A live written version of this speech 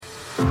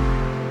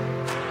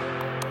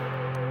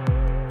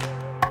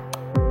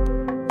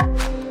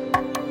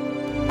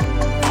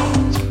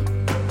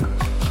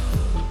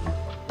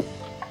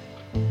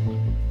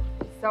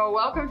So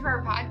welcome to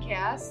our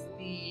podcast,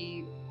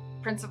 the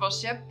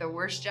Principalship, the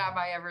worst job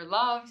I ever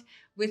loved.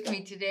 With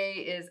me today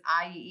is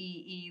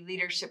IEE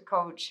leadership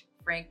coach,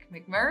 Frank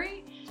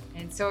McMurray,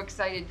 and so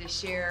excited to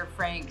share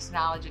Frank's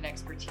knowledge and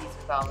expertise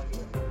with all of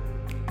you.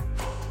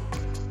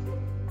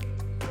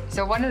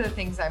 So one of the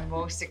things I'm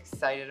most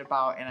excited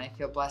about and I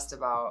feel blessed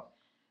about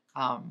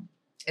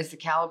is the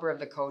caliber of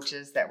the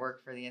coaches that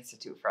work for the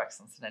Institute for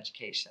Excellence in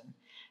Education.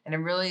 And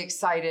I'm really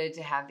excited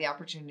to have the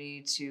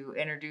opportunity to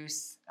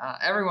introduce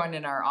everyone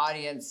in our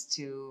audience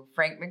to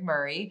Frank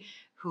McMurray,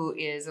 who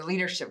is a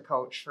leadership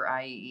coach for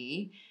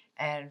IEE.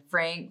 And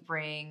Frank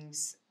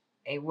brings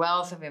a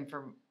wealth of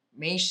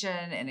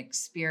information and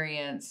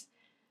experience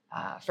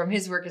from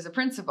his work as a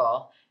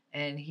principal,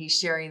 and he's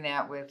sharing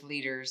that with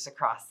leaders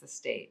across the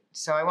state.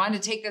 So I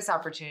wanted to take this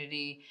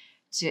opportunity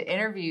to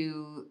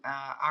interview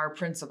our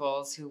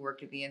principals who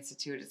work at the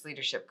Institute as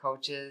leadership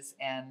coaches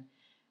and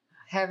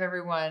have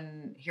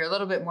everyone hear a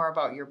little bit more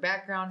about your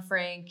background,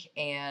 Frank,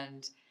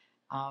 and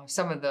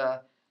some of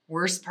the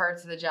worst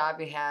parts of the job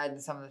you had and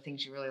some of the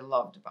things you really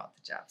loved about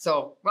the job.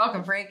 So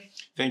welcome, Frank.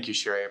 Thank you,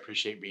 Sherry. I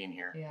appreciate being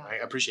here. Yeah. I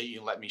appreciate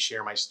you letting me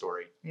share my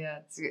story. Yeah,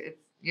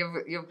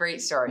 you have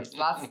great stories.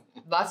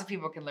 Lots of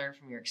people can learn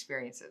from your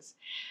experiences.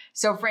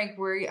 So Frank,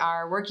 we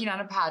are working on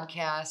a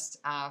podcast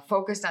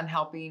focused on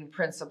helping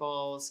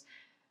principals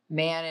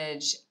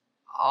manage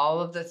all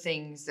of the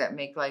things that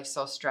make life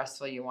so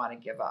stressful you want to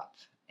give up.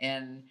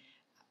 And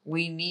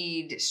we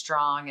need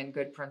strong and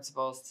good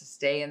principals to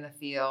stay in the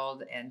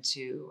field and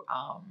to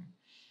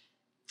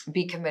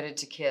be committed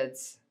to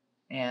kids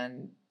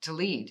and to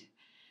lead.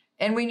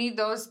 And we need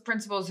those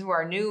principals who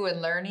are new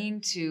and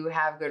learning to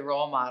have good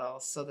role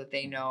models so that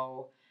they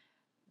know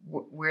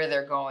where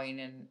they're going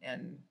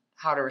and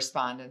how to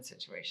respond in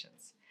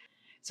situations.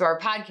 So our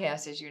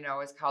podcast, as you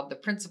know, is called The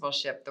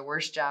Principalship, the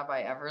worst job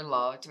I ever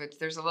loved, which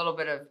there's a little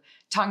bit of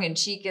tongue in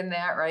cheek in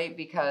that, right?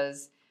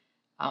 Because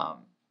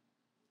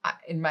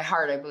in my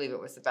heart, I believe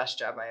it was the best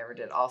job I ever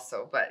did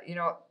also. But, you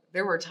know,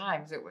 there were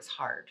times it was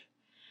hard.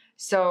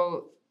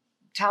 So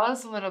tell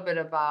us a little bit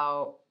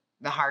about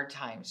the hard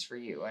times for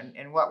you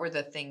and what were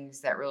the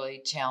things that really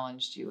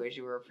challenged you as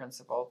you were a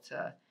principal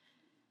to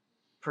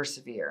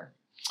persevere?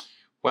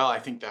 Well, I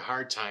think the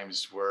hard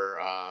times were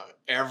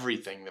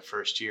everything the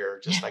first year,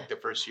 just like the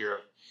first year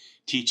of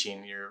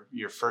teaching.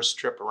 Your first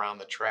trip around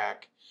the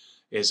track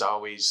is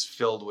always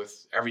filled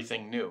with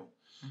everything new.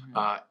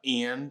 Mm-hmm.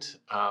 And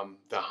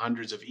the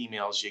hundreds of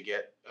emails you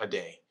get a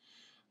day,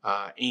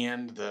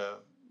 and the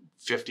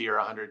 50 or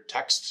 100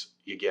 texts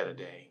you get a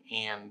day,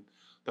 and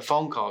the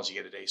phone calls you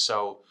get a day.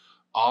 So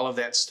all of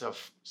that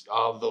stuff,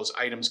 all of those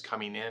items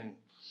coming in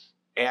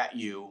at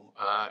you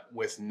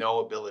with no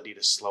ability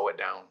to slow it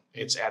down.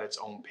 It's at its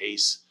own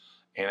pace.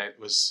 And it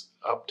was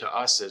up to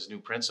us as new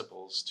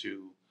principals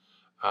to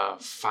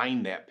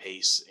find that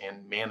pace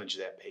and manage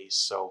that pace.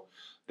 So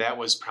that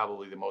was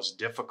probably the most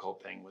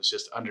difficult thing, was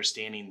just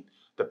understanding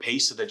the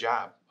pace of the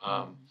job.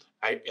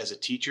 As a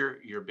teacher,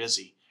 you're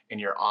busy and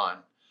you're on.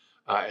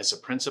 As a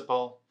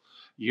principal,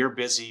 you're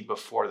busy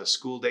before the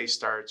school day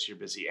starts. You're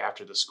busy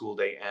after the school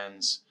day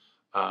ends.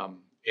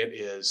 It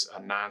is a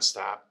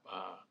nonstop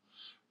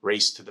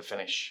race to the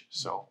finish.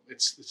 So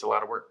it's a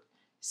lot of work.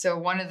 So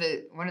one of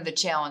the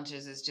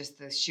challenges is just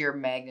the sheer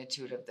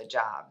magnitude of the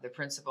job. The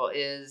principal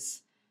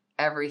is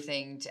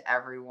everything to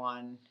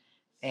everyone.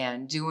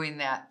 And doing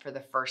that for the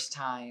first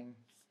time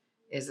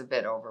is a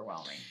bit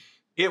overwhelming.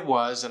 It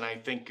was, and I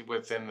think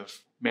within the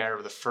matter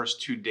of the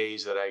first 2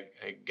 days that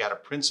I got a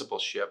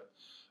principalship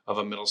of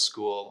a middle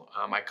school,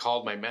 I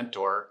called my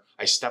mentor.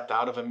 I stepped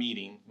out of a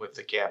meeting with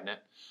the cabinet,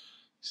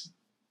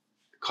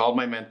 called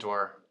my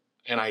mentor,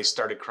 and I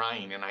started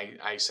crying. And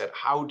I said,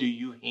 how do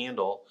you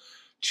handle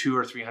 200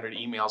 or 300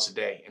 emails a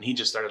day? And he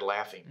just started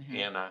laughing. Mm-hmm.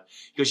 And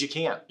he goes, you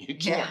can't.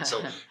 Yeah.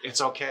 So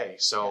it's okay.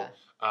 So. Yeah.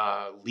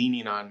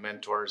 Leaning on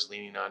mentors,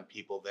 leaning on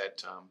people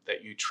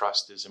that you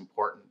trust is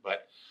important,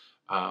 but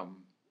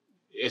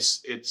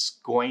it's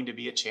going to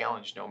be a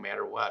challenge no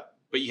matter what.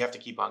 But you have to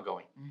keep on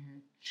going. Mm-hmm.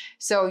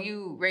 So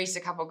you raised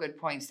a couple good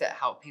points that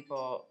help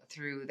people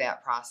through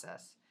that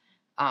process.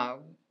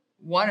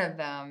 One of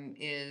them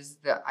is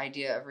the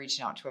idea of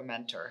reaching out to a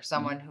mentor,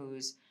 someone mm-hmm.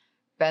 who's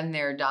been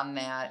there, done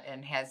that,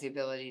 and has the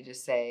ability to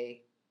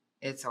say,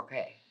 "It's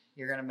okay.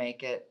 You're going to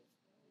make it.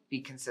 Be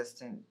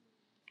consistent.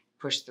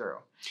 Push through."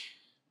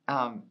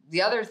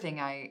 The other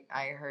thing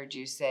I heard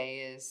you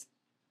say is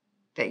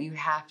that you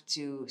have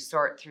to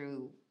sort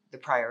through the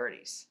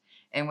priorities.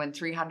 And when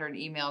 300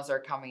 emails are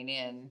coming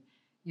in,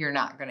 you're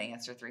not going to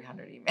answer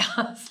 300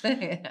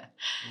 emails.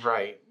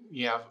 Right.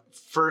 Yeah.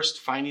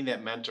 First, finding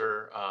that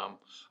mentor.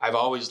 I've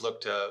always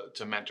looked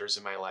to mentors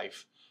in my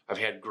life. I've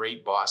had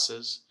great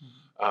bosses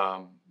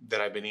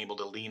that I've been able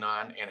to lean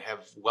on and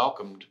have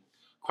welcomed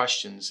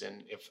questions.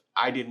 And if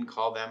I didn't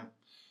call them,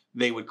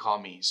 they would call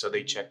me. So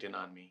they checked in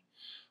on me.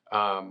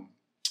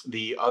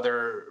 The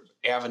other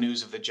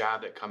avenues of the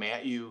job that come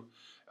at you,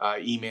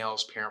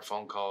 emails, parent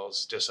phone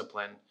calls,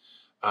 discipline,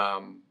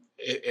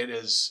 it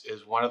is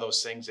one of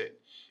those things that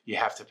you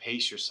have to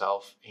pace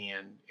yourself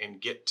and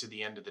get to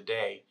the end of the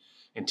day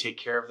and take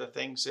care of the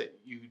things that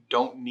you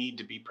don't need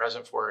to be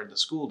present for in the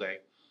school day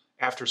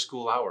after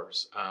school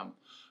hours.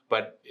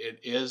 But it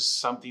is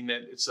something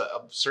that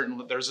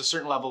there's a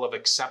certain level of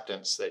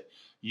acceptance that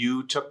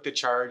you took the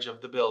charge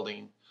of the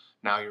building.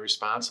 Now you're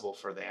responsible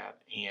for that.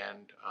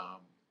 And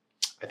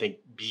I think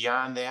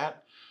beyond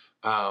that,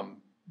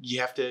 you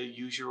have to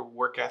use your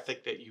work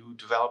ethic that you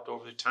developed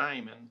over the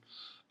time, and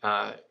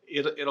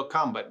it'll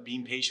come, but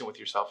being patient with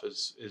yourself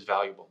is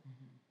valuable.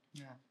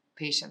 Yeah.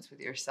 Patience with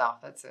yourself.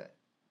 That's a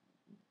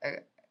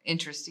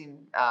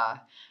interesting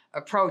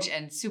approach,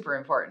 and super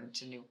important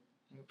to new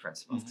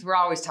principals. Mm-hmm. We're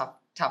always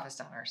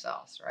toughest on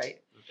ourselves,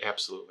 right?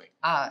 Absolutely.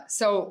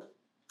 So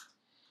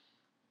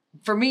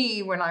for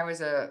me, when I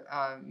was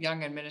a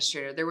young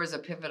administrator, there was a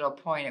pivotal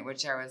point at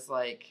which I was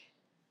like,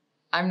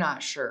 I'm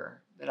not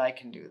sure that I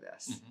can do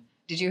this. Mm-hmm.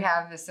 Did you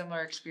have a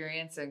similar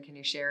experience, and can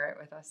you share it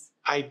with us?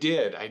 I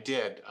did.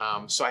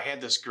 So I had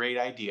this great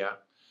idea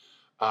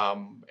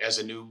as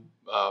a new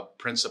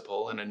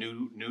principal in a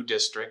new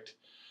district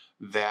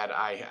that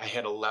I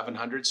had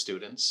 1,100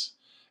 students,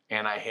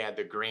 and I had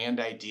the grand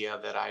idea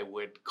that I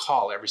would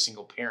call every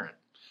single parent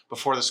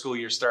before the school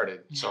year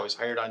started. So I was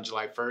hired on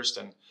July 1st,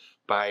 and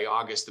by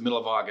August, the middle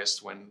of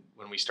August, when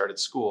we started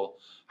school,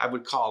 I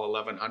would call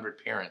 1,100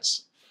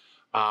 parents.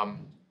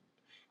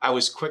 I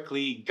was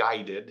quickly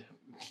guided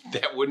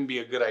that wouldn't be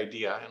a good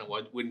idea, and it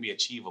wouldn't be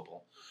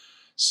achievable.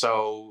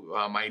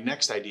 So my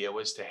next idea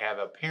was to have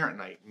a parent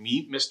night,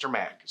 meet Mr.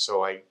 Mack.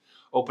 So I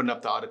opened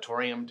up the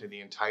auditorium to the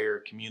entire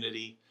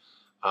community.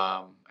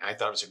 I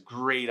thought it was a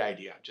great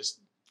idea. Just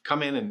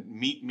come in and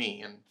meet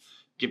me and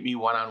get me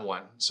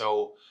one-on-one.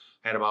 So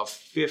I had about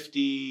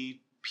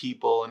 50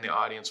 people in the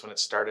audience when it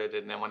started,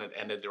 and then when it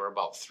ended, there were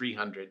about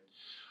 300.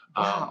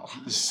 Wow.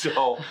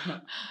 So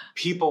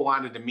people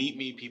wanted to meet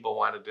me. People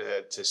wanted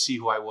to see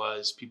who I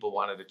was. People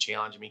wanted to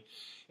challenge me.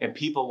 And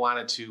people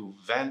wanted to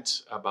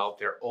vent about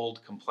their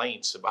old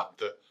complaints about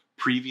the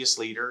previous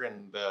leader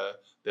and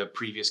the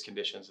previous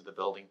conditions of the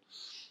building.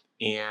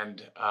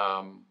 And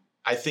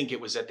I think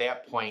it was at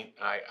that point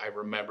I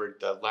remembered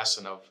the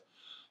lesson of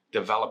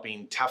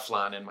developing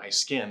Teflon in my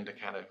skin to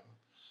kind of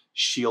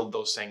shield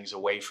those things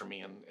away from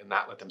me and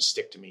not let them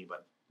stick to me,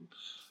 but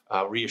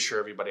reassure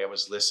everybody I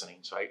was listening.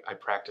 So I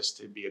practiced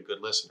to be a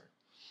good listener.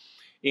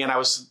 And I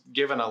was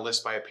given a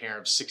list by a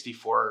parent of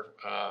 64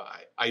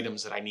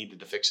 items that I needed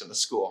to fix in the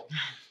school.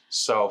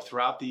 So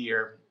throughout the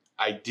year,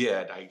 I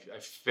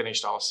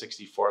finished all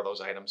 64 of those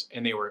items,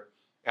 and they were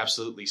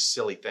absolutely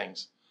silly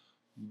things,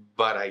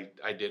 but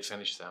I did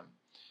finish them.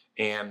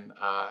 And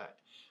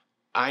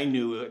I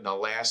knew in the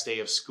last day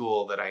of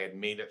school that I had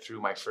made it through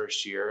my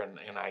first year,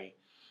 and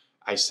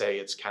I say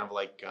it's kind of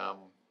like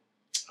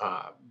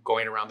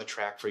going around the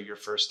track for your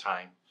first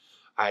time.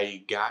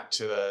 I got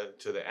to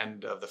the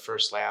end of the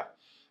first lap,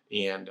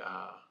 and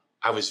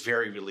I was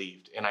very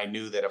relieved. And I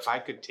knew that if I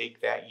could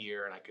take that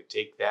year and I could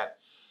take that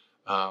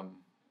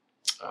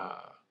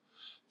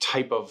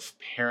type of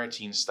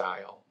parenting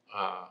style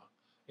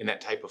and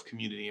that type of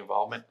community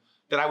involvement,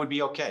 that I would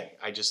be okay.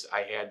 I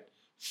had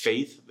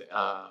faith.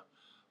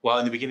 Well,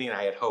 in the beginning,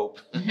 I had hope,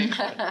 and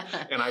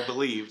I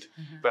believed.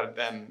 But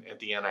then at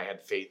the end, I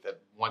had faith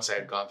that once I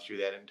had gone through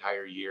that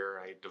entire year,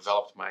 I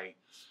developed my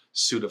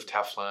suit of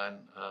Teflon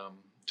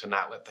to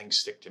not let things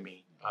stick to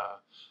me.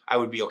 I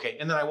would be okay.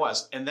 And then I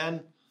was. And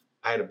then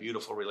I had a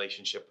beautiful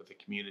relationship with the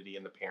community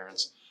and the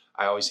parents.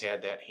 I always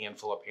had that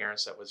handful of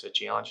parents that was a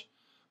challenge.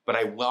 But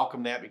I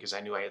welcomed that because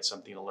I knew I had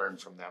something to learn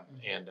from them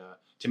and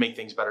to make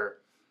things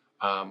better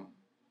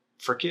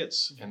for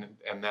kids.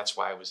 And that's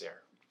why I was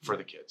there, for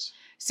the kids.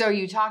 So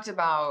you talked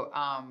about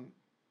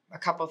a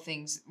couple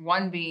things.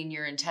 One being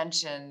your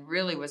intention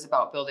really was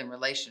about building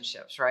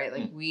relationships, right?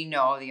 Like we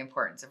know the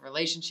importance of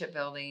relationship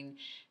building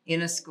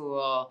in a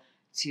school.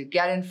 To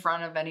get in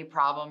front of any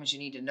problems, you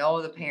need to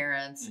know the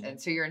parents. And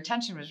so your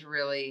intention was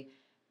really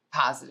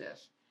positive.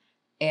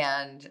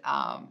 And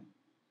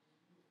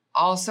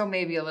also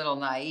maybe a little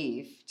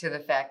naive to the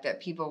fact that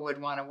people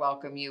would want to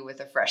welcome you with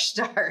a fresh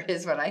start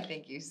is what I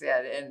think you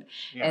said.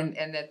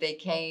 And that they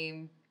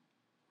came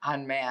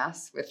en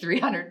masse with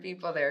 300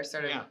 people there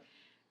sort of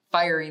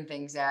firing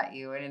things at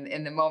you. And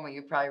in the moment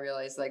you probably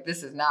realized, like,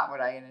 this is not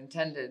what I had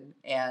intended.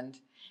 And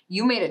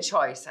you made a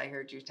choice. I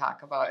heard you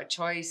talk about a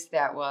choice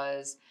that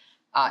was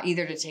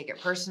either to take it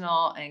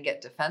personal and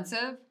get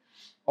defensive,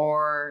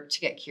 or to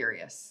get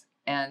curious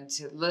and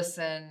to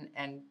listen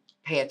and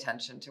pay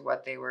attention to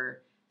what they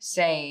were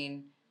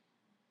saying.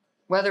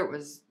 Whether it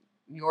was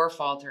your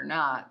fault or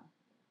not,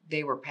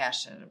 they were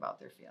passionate about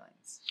their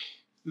feelings.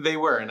 They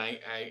were, and I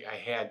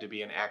had to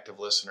be an active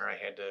listener.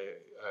 I had to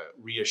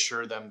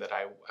reassure them that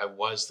I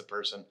was the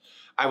person.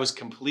 I was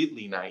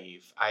completely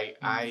naive.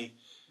 I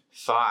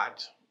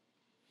thought,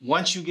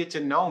 once you get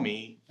to know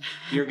me,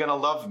 you're going to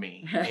love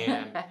me.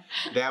 And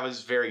that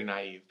was very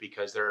naive,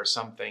 because there are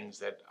some things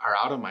that are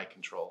out of my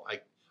control.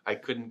 I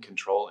couldn't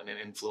control and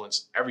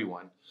influence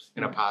everyone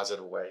in a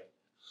positive way.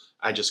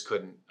 I just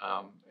couldn't.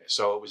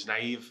 So it was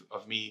naive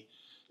of me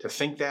to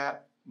think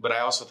that, but I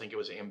also think it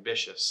was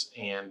ambitious.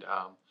 And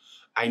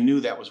I knew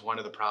that was one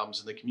of the problems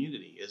in the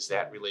community, is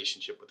that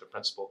relationship with the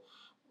principal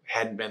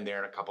hadn't been there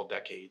in a couple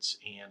decades.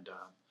 And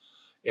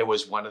it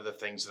was one of the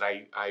things that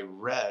I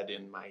read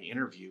in my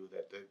interview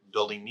that the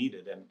building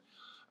needed. And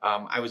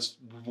I was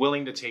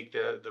willing to take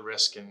the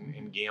risk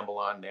and gamble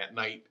on that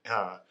night.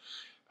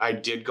 I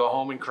did go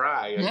home and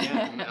cry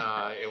again.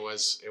 It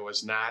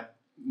was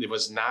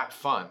not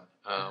fun.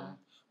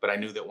 But I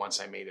knew that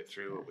once I made it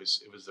through, it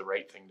was the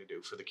right thing to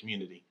do for the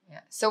community. Yeah.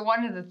 So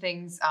one of the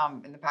things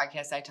in the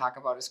podcast I talk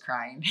about is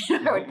crying.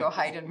 I would go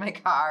hide in my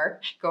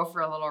car, go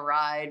for a little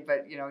ride,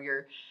 but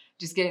you're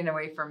just getting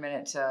away for a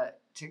minute to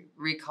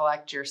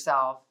recollect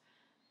yourself.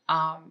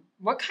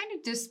 What kind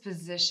of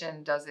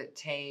disposition does it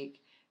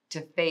take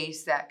to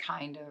face that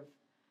kind of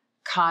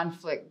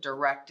conflict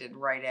directed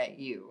right at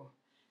you?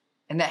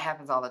 And that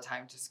happens all the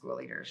time to school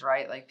leaders,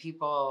 right? Like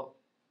people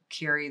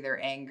carry their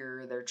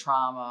anger, their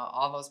trauma,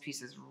 all those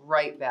pieces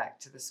right back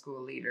to the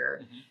school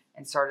leader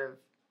and sort of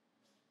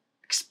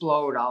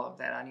explode all of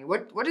that on you.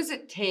 What does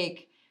it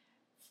take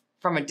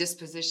from a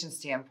disposition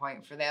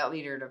standpoint for that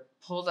leader to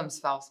pull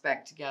themselves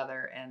back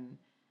together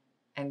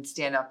and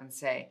stand up and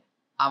say,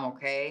 I'm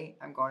okay,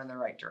 I'm going in the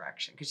right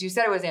direction? Because you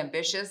said it was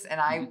ambitious, and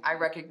I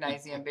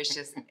recognize the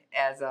ambitious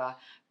as a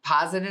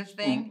positive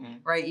thing,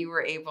 right? You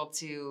were able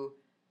to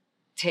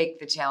take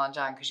the challenge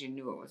on because you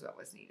knew it was what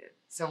was needed.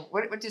 So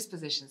what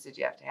dispositions did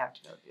you have to be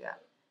able to do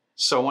that?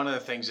 So one of the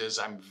things is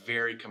I'm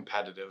very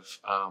competitive,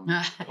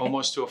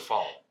 almost to a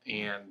fault.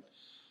 And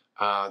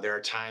there are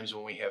times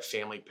when we have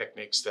family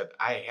picnics that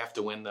I have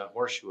to win the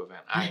horseshoe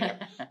event. I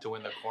have to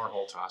win the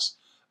cornhole toss.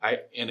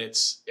 And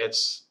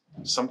it's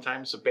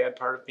sometimes a bad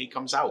part of me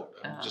comes out.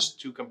 I'm just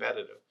too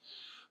competitive.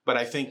 But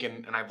I think,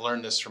 and I've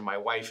learned this from my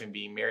wife and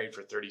being married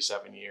for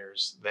 37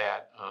 years,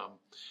 that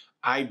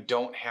I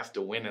don't have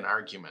to win an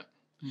argument.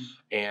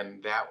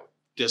 And that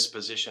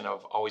disposition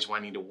of always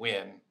wanting to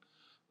win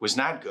was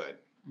not good.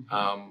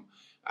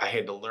 I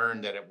had to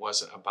learn that it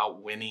wasn't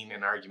about winning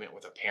an argument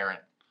with a parent.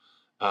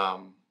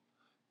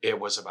 It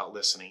was about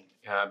listening,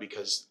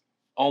 because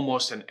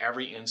almost in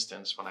every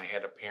instance when I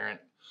had a parent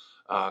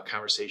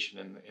conversation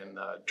in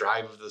the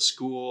driveway of the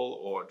school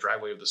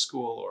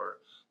or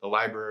the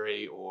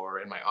library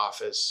or in my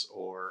office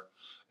or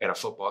at a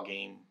football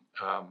game,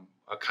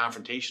 a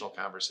confrontational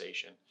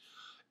conversation,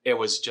 it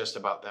was just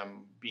about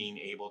them being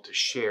able to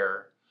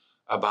share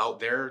about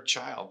their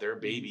child, their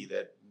baby,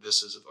 that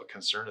this is a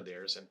concern of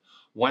theirs. And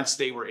once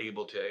they were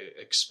able to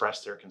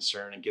express their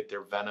concern and get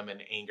their venom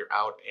and anger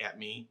out at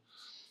me,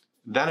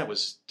 then it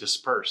was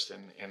dispersed.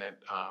 And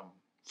it,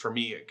 for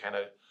me, it kind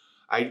of,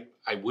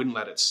 I wouldn't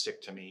let it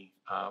stick to me.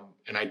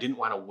 And I didn't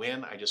want to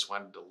win. I just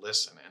wanted to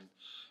listen. And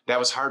that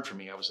was hard for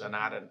me.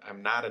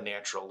 I'm not a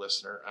natural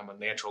listener. I'm a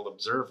natural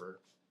observer.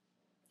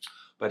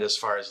 But as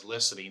far as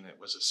listening, it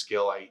was a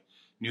skill I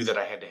knew that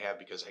I had to have,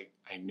 because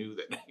I knew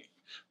that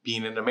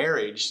being in a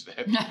marriage,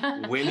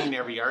 that winning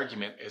every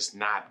argument is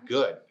not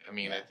good. I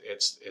mean,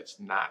 it's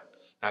not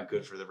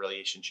good for the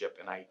relationship.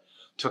 And I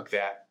took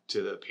that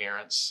to the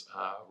parents'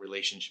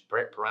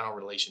 parental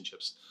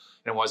relationships.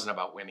 And it wasn't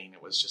about winning.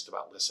 It was just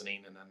about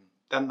listening. And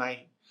then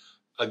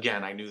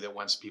I knew that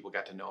once people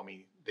got to know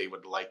me, they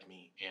would like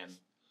me. And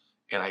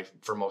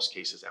for most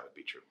cases, that would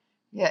be true.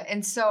 Yeah.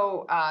 And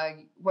so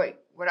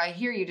what I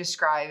hear you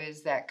describe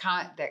is that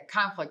that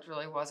conflict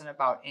really wasn't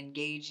about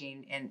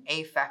engaging in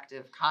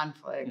affective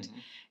conflict.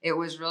 It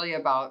was really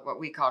about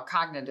what we call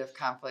cognitive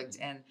conflict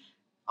and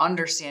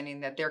understanding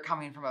that they're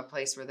coming from a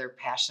place where they're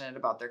passionate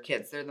about their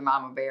kids. They're the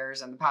mama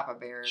bears and the papa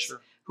bears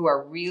who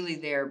are really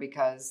there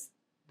because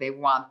they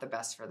want the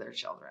best for their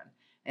children.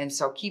 And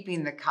so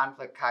keeping the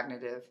conflict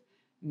cognitive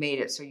made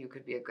it so you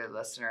could be a good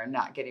listener and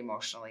not get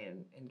emotionally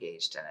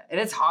engaged in it. And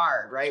it's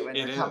hard, right? When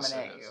they're coming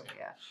at you.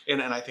 Yeah.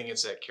 And I think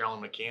it's that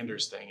Carolyn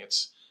McAnder's thing.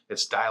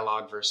 It's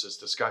dialogue versus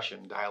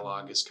discussion.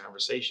 Dialogue is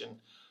conversation.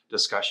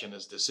 Discussion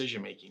is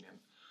decision making. And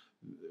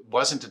it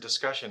wasn't a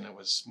discussion. It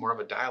was more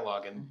of a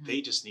dialogue. And they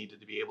just needed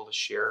to be able to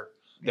share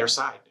their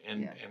side.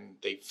 And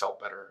they felt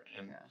better.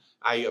 And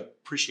I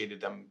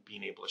appreciated them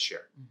being able to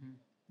share.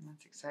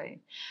 That's exciting.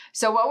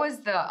 So what was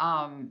the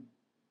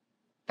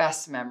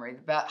best memory,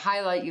 the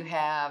highlight you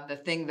have,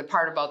 the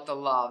part about the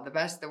love,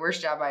 the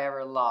worst job I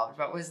ever loved?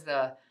 What was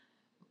the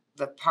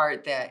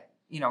part that,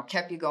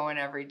 kept you going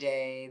every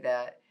day,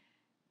 that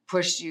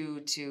pushed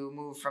you to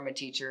move from a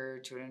teacher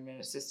to an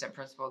assistant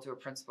principal to a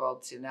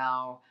principal to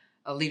now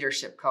a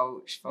leadership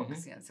coach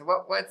focusing on? So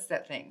what's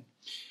that thing?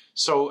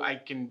 So I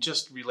can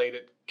just relate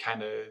it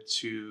kind of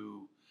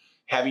to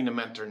having a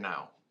mentor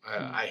now.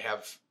 I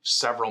have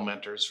several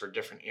mentors for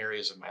different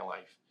areas of my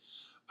life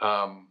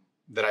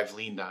that I've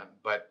leaned on.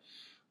 But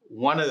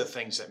one of the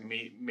things that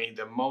made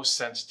the most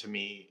sense to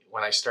me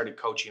when I started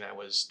coaching, I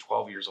was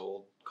 12 years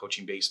old,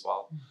 coaching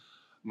baseball.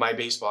 My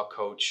baseball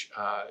coach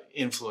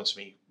influenced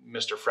me,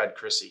 Mr. Fred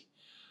Chrissy.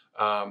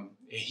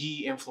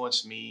 He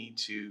influenced me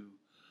to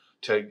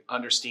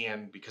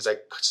understand, because I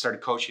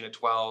started coaching at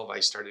 12. I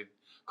started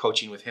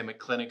coaching with him at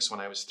clinics when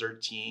I was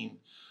 13.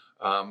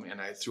 And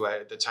at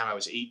the time I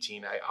was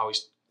 18, I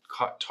always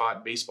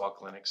taught baseball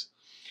clinics.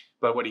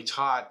 But what he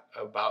taught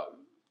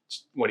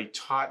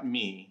taught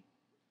me,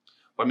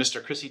 what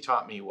Mr. Chrissy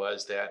taught me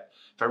was that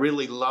if I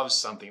really loved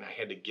something, I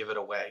had to give it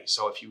away.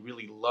 So if you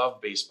really love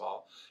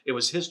baseball, it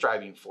was his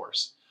driving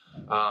force.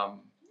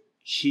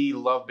 He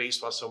loved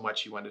baseball so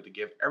much, he wanted to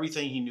give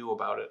everything he knew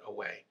about it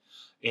away.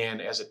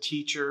 And as a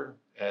teacher,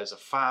 as a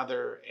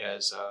father,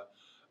 as a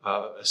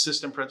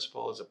assistant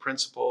principal, as a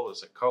principal,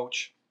 as a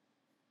coach,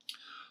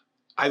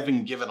 I've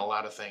been given a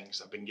lot of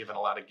things. I've been given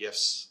a lot of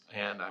gifts,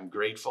 and I'm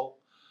grateful.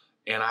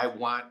 And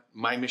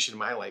my mission in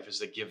my life is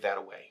to give that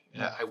away.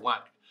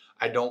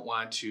 I don't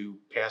want to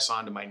pass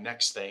on to my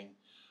next thing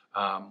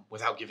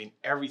without giving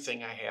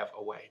everything I have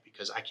away,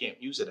 because I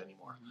can't use it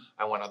anymore.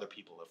 I want other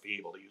people to be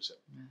able to use it.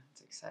 Yeah,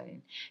 that's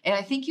exciting. And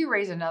I think you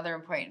raise another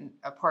important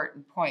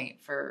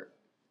point for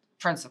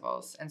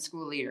principals and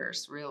school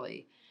leaders,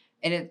 really.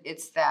 And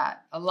it's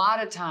that a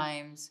lot of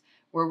times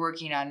we're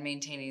working on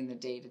maintaining the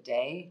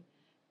day-to-day,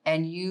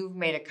 and you've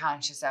made a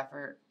conscious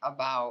effort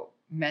about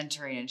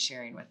mentoring and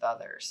sharing with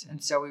others.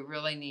 And so we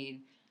really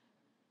need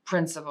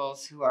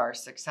principals who are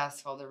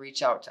successful to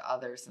reach out to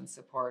others and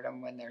support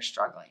them when they're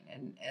struggling.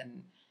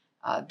 And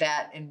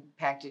that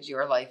impacted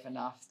your life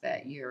enough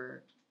that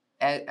you're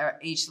at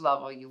each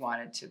level you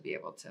wanted to be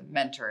able to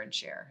mentor and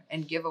share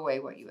and give away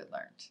what you had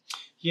learned.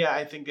 Yeah,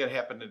 I think that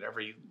happened in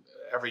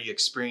every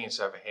experience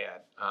I've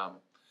had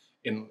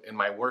in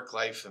my work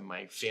life and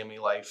my family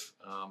life.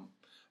 I've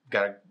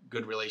got a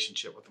good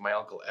relationship with my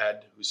Uncle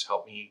Ed, who's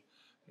helped me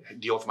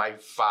deal with my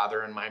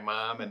father and my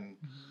mom and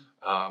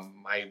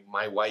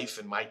my wife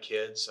and my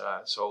kids.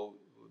 So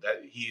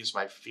that he is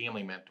my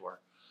family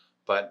mentor.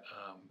 But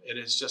it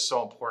is just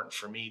so important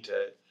for me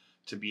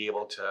to be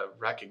able to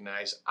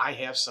recognize I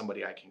have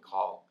somebody I can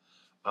call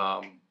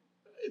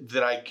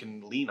that I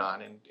can lean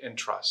on and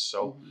trust.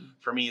 So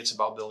for me, it's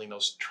about building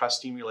those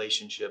trusting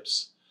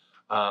relationships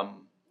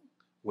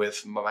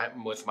with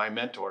my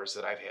mentors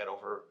that I've had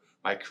over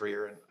my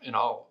career and in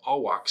all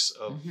walks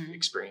of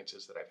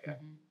experiences that I've had.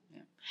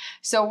 Yeah.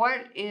 So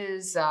what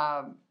is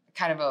kind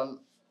of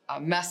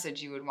a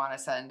message you would want to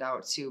send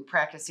out to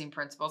practicing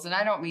principals? And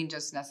I don't mean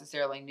just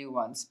necessarily new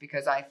ones,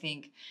 because I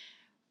think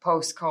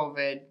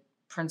post-COVID,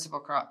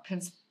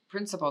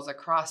 principals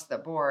across the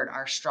board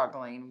are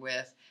struggling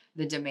with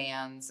the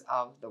demands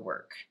of the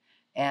work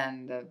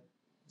and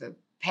the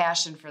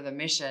passion for the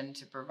mission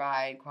to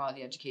provide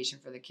quality education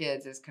for the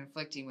kids is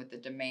conflicting with the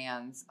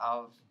demands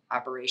of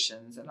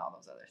operations and all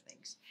those other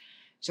things.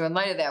 So in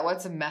light of that,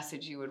 what's a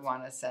message you would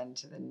want to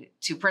send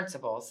to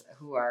principals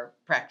who are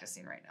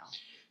practicing right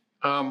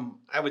now?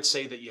 I would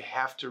say that you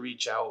have to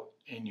reach out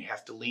and you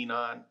have to lean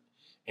on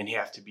and you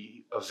have to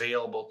be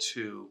available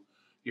to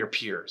your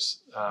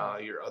peers,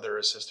 your other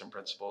assistant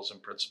principals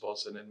and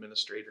principals and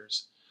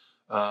administrators.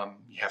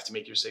 You have to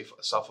make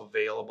yourself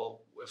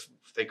available if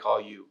they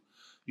call you.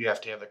 You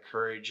have to have the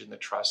courage and the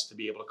trust to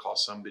be able to call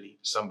somebody.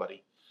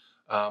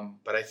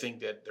 But I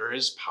think that there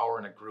is power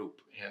in a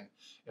group, and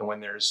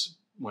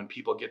when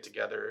people get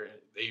together,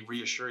 they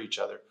reassure each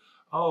other.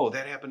 Oh,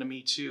 that happened to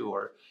me too,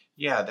 or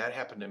yeah, that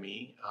happened to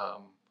me.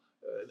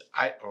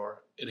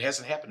 Or it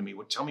hasn't happened to me.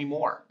 Well, tell me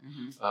more.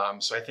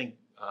 So I think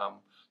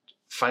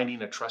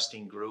finding a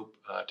trusting group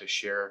to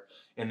share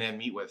and then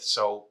meet with.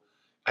 So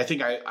I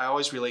think I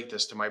always relate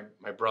this to my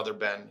brother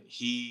Ben.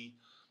 He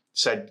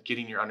said,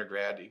 getting your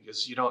undergrad,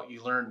 because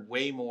you learn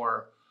way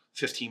more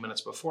 15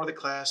 minutes before the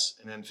class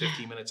and then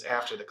 15 minutes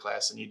after the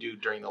class than you do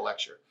during the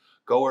lecture.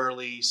 Go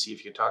early, see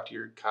if you can talk to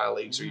your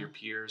colleagues or your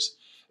peers,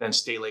 and then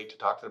stay late to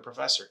talk to the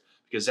professor,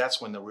 because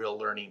that's when the real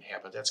learning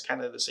happens. That's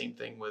kind of the same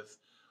thing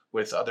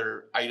with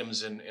other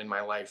items in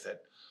my life,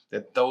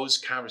 that those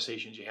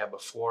conversations you have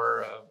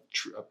before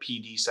a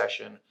PD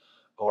session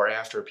or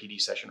after a PD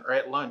session or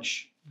at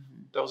lunch,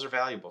 those are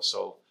valuable.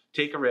 So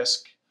take a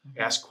risk,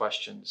 ask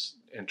questions,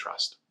 and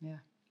trust. Yeah,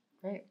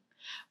 great.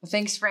 Well,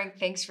 thanks, Frank.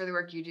 Thanks for the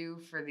work you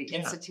do for the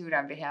Institute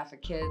on behalf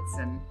of kids.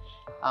 And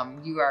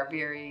you are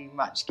very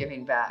much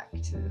giving back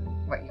to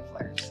what you've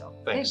learned. So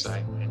thanks.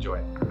 I enjoy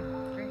it.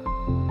 Great.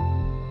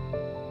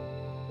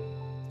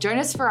 Join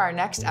us for our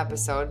next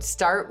episode,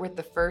 Start with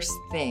the First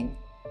Thing,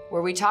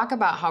 where we talk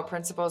about how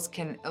principals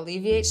can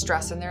alleviate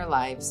stress in their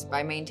lives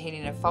by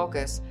maintaining a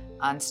focus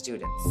on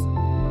students.